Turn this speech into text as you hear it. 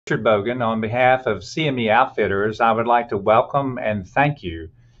Richard Bogan. On behalf of CME Outfitters, I would like to welcome and thank you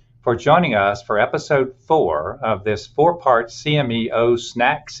for joining us for episode 4 of this 4-part CME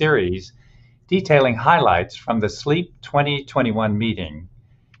snack series detailing highlights from the Sleep 2021 meeting.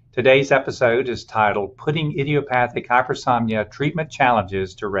 Today's episode is titled Putting Idiopathic Hypersomnia Treatment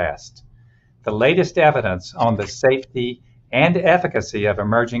Challenges to Rest: the latest evidence on the safety and efficacy of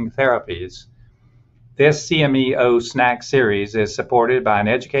emerging therapies. This CME snack series is supported by an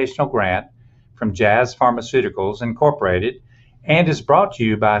educational grant from Jazz Pharmaceuticals Incorporated and is brought to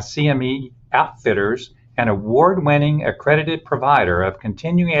you by CME Outfitters, an award-winning accredited provider of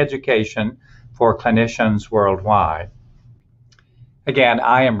continuing education for clinicians worldwide. Again,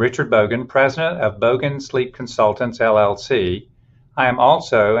 I am Richard Bogan, president of Bogan Sleep Consultants, LLC. I am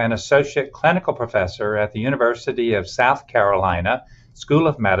also an associate clinical professor at the University of South Carolina School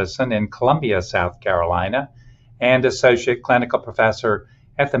of Medicine in Columbia, South Carolina, and associate clinical professor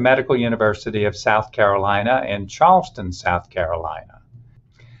at the Medical University of South Carolina in Charleston, South Carolina.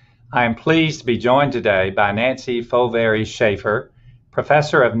 I am pleased to be joined today by Nancy Folveri-Schaefer,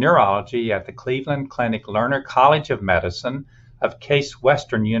 professor of neurology at the Cleveland Clinic Lerner College of Medicine of Case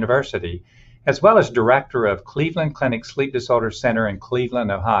Western University, as well as director of Cleveland Clinic Sleep Disorder Center in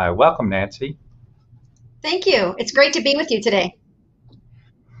Cleveland, Ohio. Welcome, Nancy. Thank you. It's great to be with you today.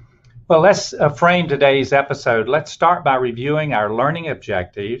 Well, let's frame today's episode. Let's start by reviewing our learning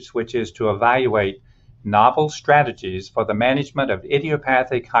objectives, which is to evaluate novel strategies for the management of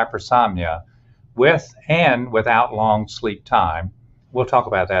idiopathic hypersomnia with and without long sleep time. We'll talk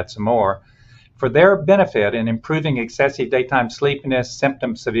about that some more. For their benefit in improving excessive daytime sleepiness,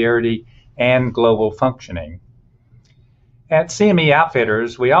 symptom severity, and global functioning. At CME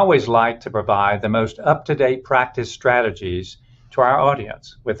Outfitters, we always like to provide the most up-to-date practice strategies to our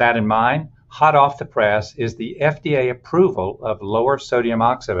audience. With that in mind, hot off the press is the FDA approval of lower sodium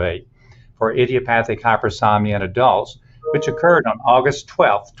oxybate for idiopathic hypersomnia in adults, which occurred on August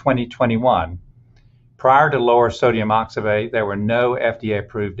 12, 2021. Prior to lower sodium oxybate, there were no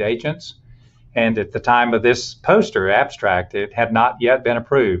FDA-approved agents, and at the time of this poster abstract, it had not yet been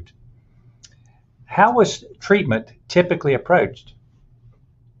approved. How was treatment typically approached?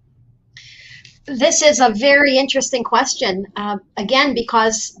 This is a very interesting question, again,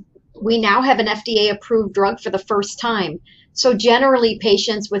 because we now have an FDA-approved drug for the first time. So generally,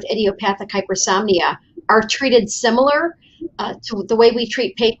 patients with idiopathic hypersomnia are treated similar to the way we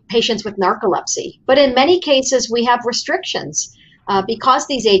treat patients with narcolepsy. But in many cases, we have restrictions. Because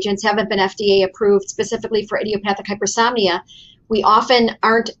these agents haven't been FDA-approved specifically for idiopathic hypersomnia, we often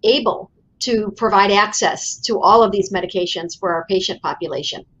aren't able to provide access to all of these medications for our patient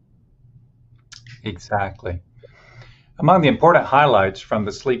population. Exactly. Among the important highlights from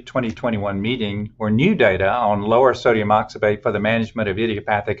the Sleep 2021 meeting were new data on lower sodium oxybate for the management of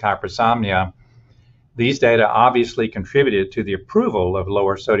idiopathic hypersomnia. These data obviously contributed to the approval of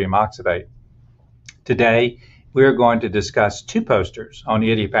lower sodium oxybate. Today, we are going to discuss 2 posters on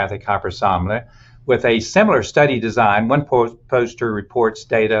idiopathic hypersomnia with a similar study design. One poster reports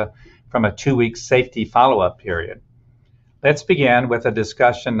data from a 2-week safety follow-up period. Let's begin with a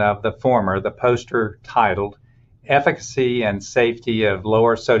discussion of the former, the poster titled Efficacy and Safety of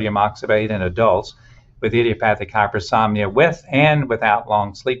Lower Sodium Oxybate in Adults with Idiopathic Hypersomnia with and without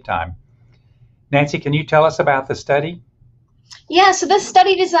long sleep time. Nancy, can you tell us about the study? Yeah, so this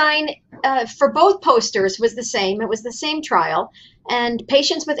study design for both posters was the same. It was the same trial, and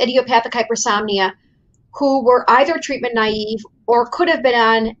patients with idiopathic hypersomnia who were either treatment naive or could have been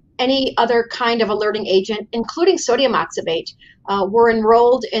on any other kind of alerting agent, including sodium oxybate, were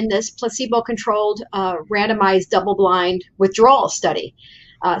enrolled in this placebo-controlled, randomized, double-blind withdrawal study.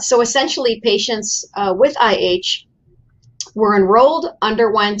 So essentially, patients with IH were enrolled,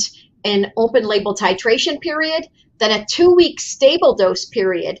 underwent an open-label titration period, then a 2-week stable dose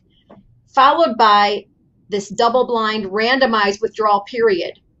period, followed by this double-blind randomized withdrawal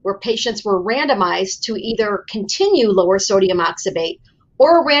period, where patients were randomized to either continue lower sodium oxybate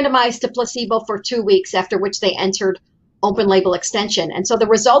or randomized to placebo for 2 weeks, after which they entered open label extension. And so the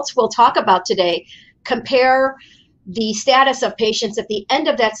results we'll talk about today compare the status of patients at the end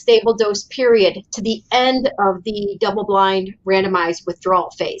of that stable dose period to the end of the double-blind randomized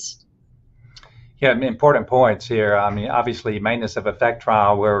withdrawal phase. Yeah, important points here. I mean, obviously, maintenance of effect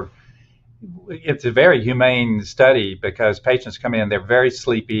trial, where it's a very humane study because patients come in, they're very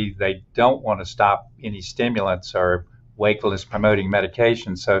sleepy, they don't want to stop any stimulants or wakefulness promoting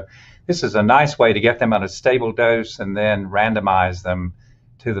medication. So this is a nice way to get them on a stable dose and then randomize them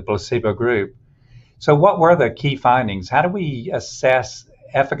to the placebo group. So what were the key findings? How do we assess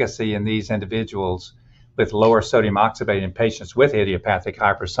efficacy in these individuals with lower sodium oxybate in patients with idiopathic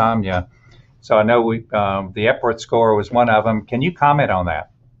hypersomnia. So I know the Epworth score was one of them. Can you comment on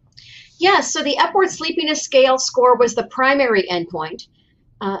that? Yes, so the Epworth Sleepiness Scale score was the primary endpoint.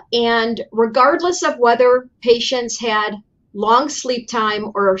 And regardless of whether patients had long sleep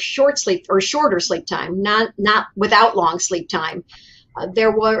time or short sleep or shorter sleep time, not without long sleep time,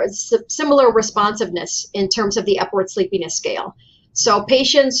 there was similar responsiveness in terms of the Epworth Sleepiness Scale. So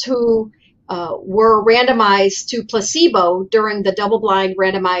patients who were randomized to placebo during the double-blind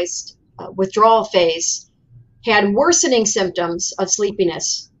randomized withdrawal phase had worsening symptoms of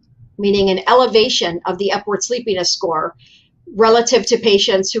sleepiness, meaning an elevation of the Epworth Sleepiness score relative to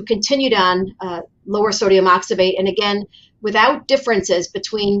patients who continued on lower sodium oxybate, and again, without differences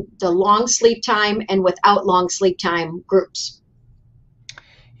between the long sleep time and without long sleep time groups.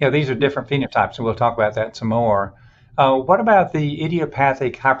 Yeah, these are different phenotypes, and we'll talk about that some more. What about the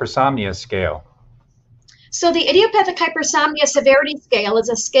Idiopathic Hypersomnia scale? So the Idiopathic Hypersomnia Severity Scale is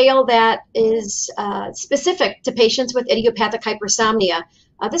a scale that is specific to patients with idiopathic hypersomnia.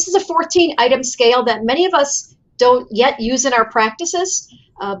 This is a 14-item scale that many of us don't yet use in our practices,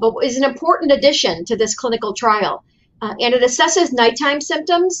 but is an important addition to this clinical trial. And it assesses nighttime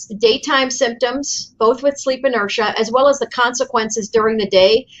symptoms, daytime symptoms, both with sleep inertia, as well as the consequences during the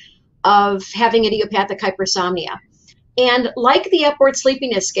day of having idiopathic hypersomnia. And like the Epworth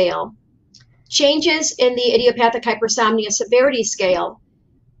Sleepiness Scale, changes in the Idiopathic Hypersomnia Severity Scale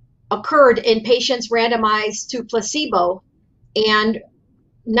occurred in patients randomized to placebo and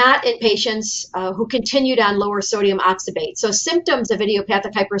not in patients who continued on lower sodium oxybate. So symptoms of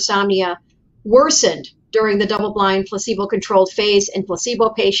idiopathic hypersomnia worsened during the double-blind placebo-controlled phase in placebo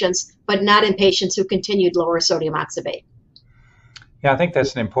patients, but not in patients who continued lower sodium oxybate. Yeah, I think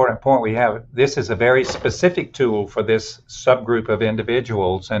that's an important point. This is a very specific tool for this subgroup of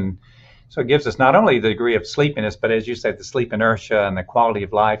individuals, and so it gives us not only the degree of sleepiness, but as you said, the sleep inertia and the quality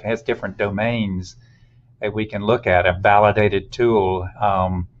of life has different domains that we can look at, a validated tool.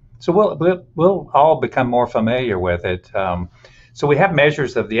 So we'll all become more familiar with it. So we have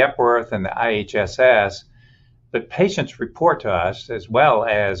measures of the Epworth and the IHSS, but patients report to us as well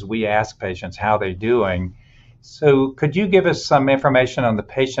as we ask patients how they're doing. So could you give us some information on the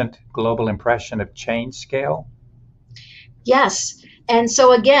Patient Global Impression of Change scale? Yes. And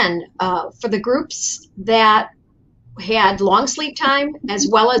so again, for the groups that had long sleep time as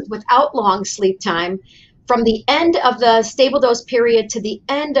well as without long sleep time, from the end of the stable dose period to the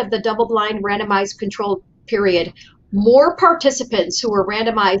end of the double-blind randomized controlled period, more participants who were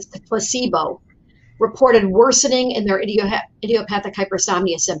randomized to placebo reported worsening in their idiopathic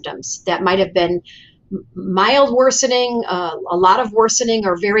hypersomnia symptoms. That might have been mild worsening, a lot of worsening,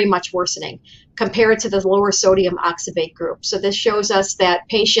 or very much worsening compared to the lower sodium oxybate group. So this shows us that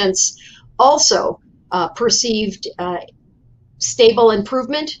patients also perceived stable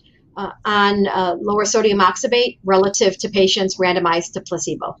improvement on lower sodium oxybate relative to patients randomized to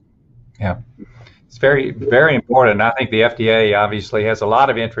placebo. Yeah, it's very, very important. I think the FDA obviously has a lot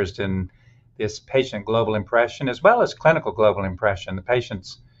of interest in this patient global impression as well as clinical global impression. The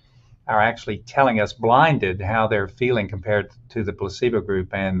patients are actually telling us blinded how they're feeling compared to the placebo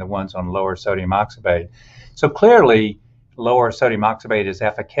group and the ones on lower sodium oxybate. So clearly, lower sodium oxybate is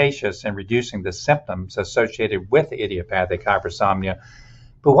efficacious in reducing the symptoms associated with idiopathic hypersomnia.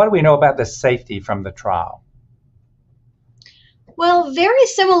 But what do we know about the safety from the trial? Well, very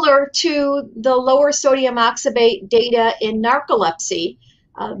similar to the lower sodium oxybate data in narcolepsy,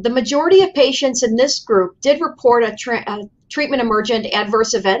 the majority of patients in this group did report a treatment emergent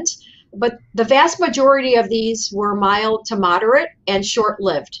adverse event, but the vast majority of these were mild to moderate and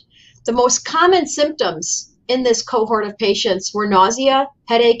short-lived. The most common symptoms in this cohort of patients were nausea,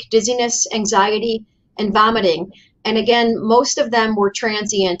 headache, dizziness, anxiety, and vomiting. And again, most of them were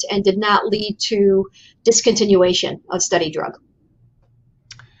transient and did not lead to discontinuation of study drug.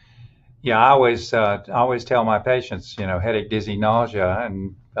 Yeah, I always tell my patients, headache, dizzy, nausea,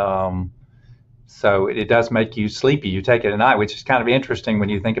 and so it does make you sleepy. You take it at night, which is kind of interesting when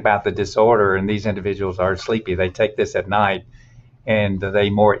you think about the disorder, and these individuals are sleepy. They take this at night, and they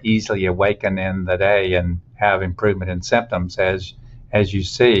more easily awaken in the day and have improvement in symptoms as you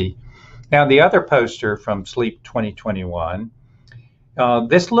see. Now, the other poster from Sleep 2021,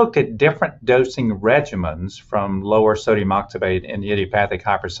 this looked at different dosing regimens from lower sodium oxybate in idiopathic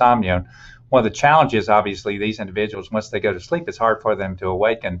hypersomnia. One of the challenges, obviously, these individuals, once they go to sleep, it's hard for them to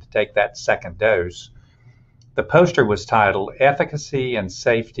awaken to take that second dose. The poster was titled Efficacy and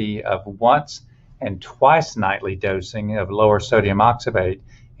Safety of Once and Twice Nightly Dosing of Lower Sodium Oxybate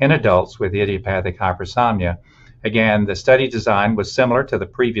in Adults with Idiopathic Hypersomnia. Again, the study design was similar to the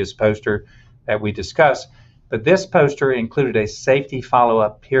previous poster, that we discussed, but this poster included a safety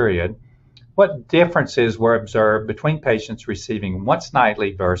follow-up period. What differences were observed between patients receiving once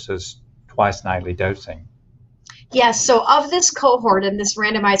nightly versus twice nightly dosing? Yes, so of this cohort in this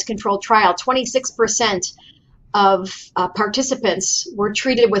randomized controlled trial, 26% of participants were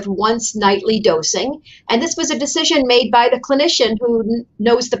treated with once nightly dosing. And this was a decision made by the clinician who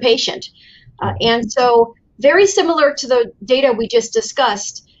knows the patient. And so very similar to the data we just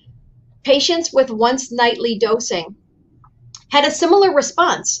discussed, patients with once nightly dosing had a similar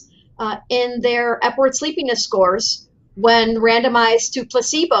response in their Epworth sleepiness scores when randomized to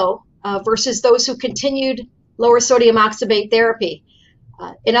placebo versus those who continued lower sodium oxybate therapy.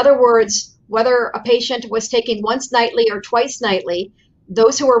 In other words, whether a patient was taking once nightly or twice nightly,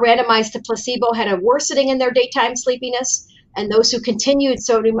 those who were randomized to placebo had a worsening in their daytime sleepiness, and those who continued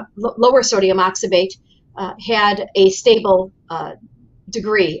lower sodium oxybate had a stable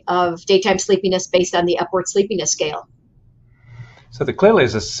degree of daytime sleepiness based on the Epworth Sleepiness Scale. So there clearly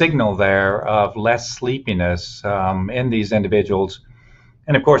is a signal there of less sleepiness in these individuals.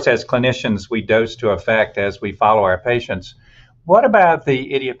 And of course, as clinicians, we dose to effect as we follow our patients. What about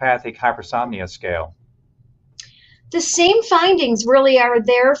the Idiopathic Hypersomnia scale? The same findings really are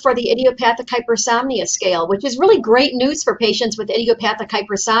there for the Idiopathic Hypersomnia scale, which is really great news for patients with idiopathic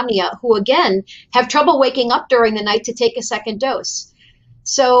hypersomnia who, again, have trouble waking up during the night to take a second dose.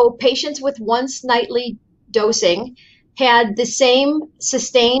 So patients with once nightly dosing had the same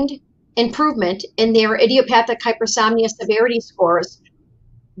sustained improvement in their idiopathic hypersomnia severity scores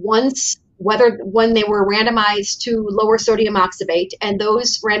when they were randomized to lower sodium oxybate, and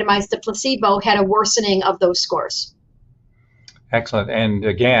those randomized to placebo had a worsening of those scores. Excellent. And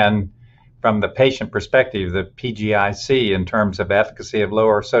again, from the patient perspective, the PGIC in terms of efficacy of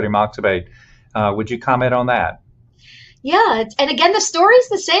lower sodium oxybate, would you comment on that? Yeah, and again, the story's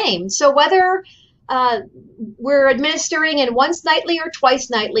the same. So whether we're administering in once nightly or twice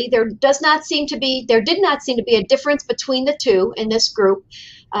nightly, there did not seem to be a difference between the two in this group.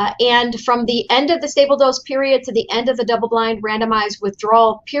 And from the end of the stable dose period to the end of the double-blind randomized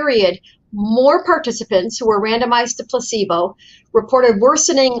withdrawal period, more participants who were randomized to placebo reported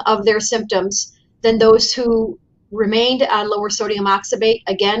worsening of their symptoms than those who remained on lower sodium oxybate.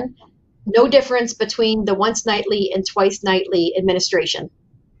 Again, no difference between the once nightly and twice nightly administration.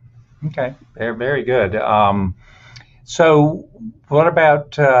 Okay, very good. So what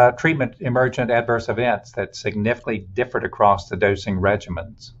about treatment emergent adverse events that significantly differed across the dosing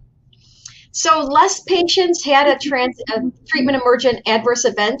regimens? So less patients had a treatment emergent adverse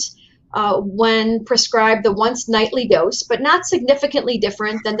event when prescribed the once nightly dose, but not significantly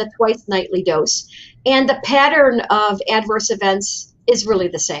different than the twice nightly dose. And the pattern of adverse events is really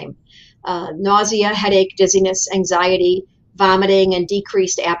the same. Nausea, headache, dizziness, anxiety, vomiting, and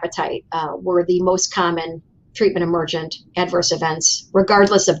decreased appetite were the most common treatment emergent adverse events,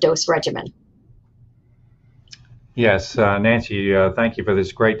 regardless of dose regimen. Yes, Nancy, thank you for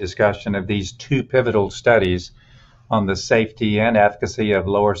this great discussion of these two pivotal studies on the safety and efficacy of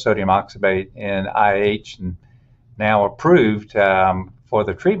lower sodium oxybate in IH, and now approved for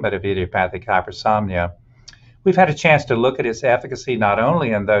the treatment of idiopathic hypersomnia. We've had a chance to look at its efficacy not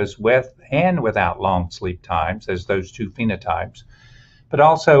only in those with and without long sleep times, as those two phenotypes, but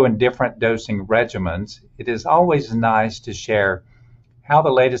also in different dosing regimens. It is always nice to share how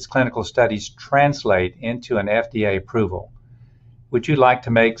the latest clinical studies translate into an FDA approval. Would you like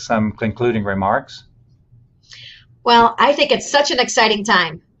to make some concluding remarks? Well, I think it's such an exciting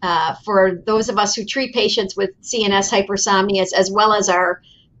time for those of us who treat patients with CNS hypersomnias, as well as our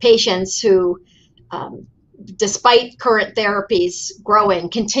patients who, despite current therapies growing,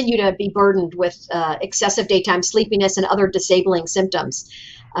 continue to be burdened with excessive daytime sleepiness and other disabling symptoms.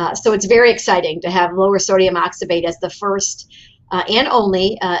 So it's very exciting to have lower sodium oxybate as the first and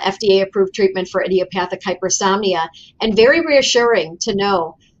only FDA-approved treatment for idiopathic hypersomnia, and very reassuring to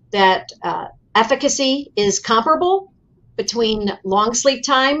know that efficacy is comparable between long sleep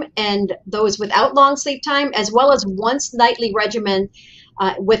time and those without long sleep time, as well as once nightly regimen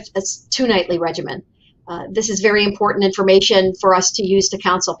with a two nightly regimen. This is very important information for us to use to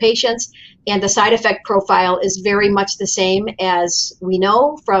counsel patients, and the side effect profile is very much the same as we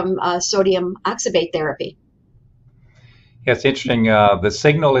know from sodium oxybate therapy. Yeah, it's interesting. The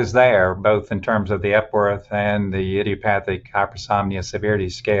signal is there, both in terms of the Epworth and the idiopathic hypersomnia severity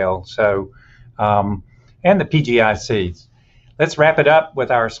scale. So, and the PGICs. Let's wrap it up with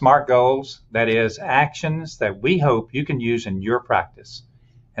our SMART goals. That is, actions that we hope you can use in your practice,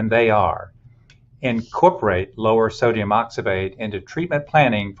 and they are: incorporate lower sodium oxybate into treatment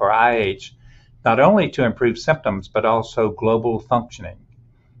planning for IH, not only to improve symptoms, but also global functioning.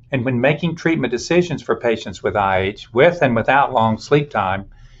 And when making treatment decisions for patients with IH, with and without long sleep time,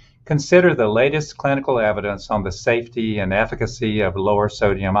 consider the latest clinical evidence on the safety and efficacy of lower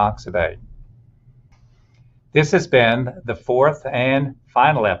sodium oxybate. This has been the fourth and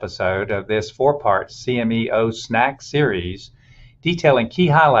final episode of this four-part CME-O snack series detailing key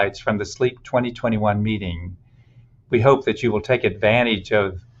highlights from the Sleep 2021 meeting. We hope that you will take advantage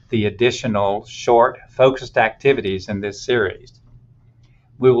of the additional short, focused activities in this series.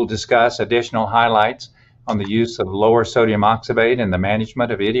 We will discuss additional highlights on the use of lower sodium oxybate in the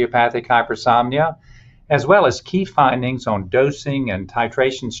management of idiopathic hypersomnia, as well as key findings on dosing and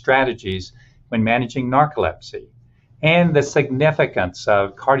titration strategies when managing narcolepsy, and the significance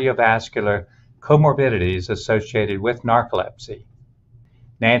of cardiovascular comorbidities associated with narcolepsy.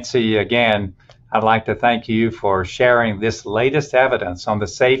 Nancy, again, I'd like to thank you for sharing this latest evidence on the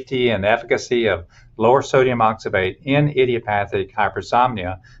safety and efficacy of lower sodium oxybate in idiopathic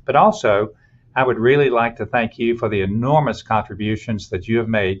hypersomnia, but also I would really like to thank you for the enormous contributions that you have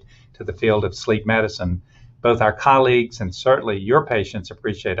made to the field of sleep medicine. Both our colleagues and certainly your patients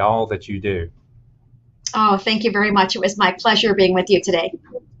appreciate all that you do. Oh, thank you very much. It was my pleasure being with you today.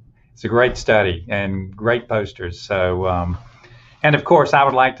 It's a great study and great posters. So, and of course, I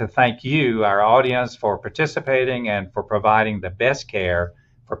would like to thank you, our audience, for participating and for providing the best care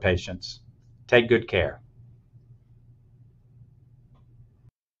for patients. Take good care.